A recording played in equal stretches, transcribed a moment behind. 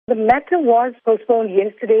The matter was postponed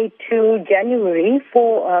yesterday to January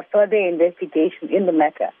for further investigation in the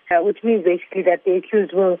matter, which means basically that the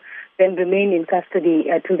accused will then remain in custody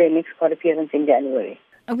till their next court appearance in January.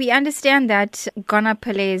 We understand that Gona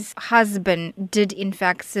Pillay's husband did in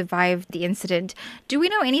fact survive the incident. Do we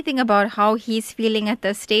know anything about how he's feeling at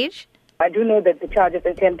this stage? I do know that the charge of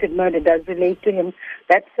attempted murder does relate to him.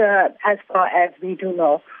 That's as far as we do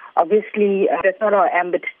know. Obviously, that's not our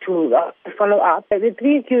ambit to follow up. The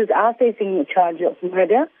three accused are facing a charge of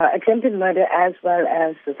murder, attempted murder as well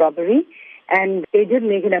as robbery. And they did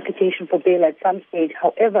make an application for bail at some stage.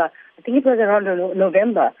 However, I think it was around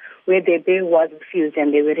November where their bail was refused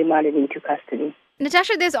and they were remanded into custody.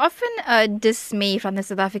 Natasha, there's often a dismay from the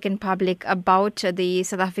South African public about the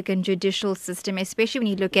South African judicial system, especially when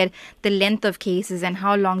you look at the length of cases and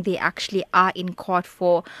how long they actually are in court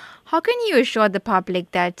for. How can you assure the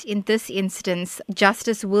public that in this instance,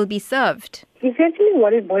 justice will be served? Essentially,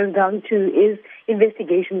 what it boils down to is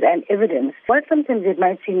investigations and evidence. While sometimes it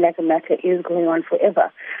might seem like a matter is going on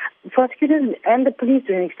forever, prosecutors and the police,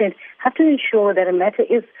 to an extent, have to ensure that a matter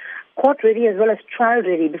is court-ready as well as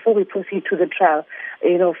trial-ready before we proceed to the trial,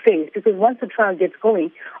 phase. Because once the trial gets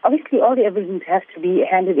going, obviously all the evidence has to be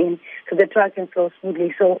handed in so the trial can flow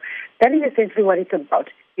smoothly. So that is essentially what it's about.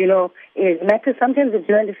 Matters sometimes it's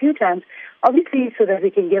learned a few times, obviously so that we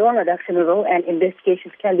can get all our ducks in a row and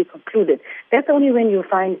investigations can be concluded. That's only when you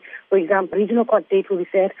find, for example, regional court date will be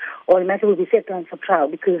set or the matter will be set down for trial,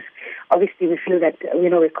 because obviously we feel that,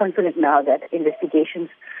 we're confident now that investigations,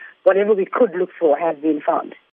 whatever we could look for, has been found.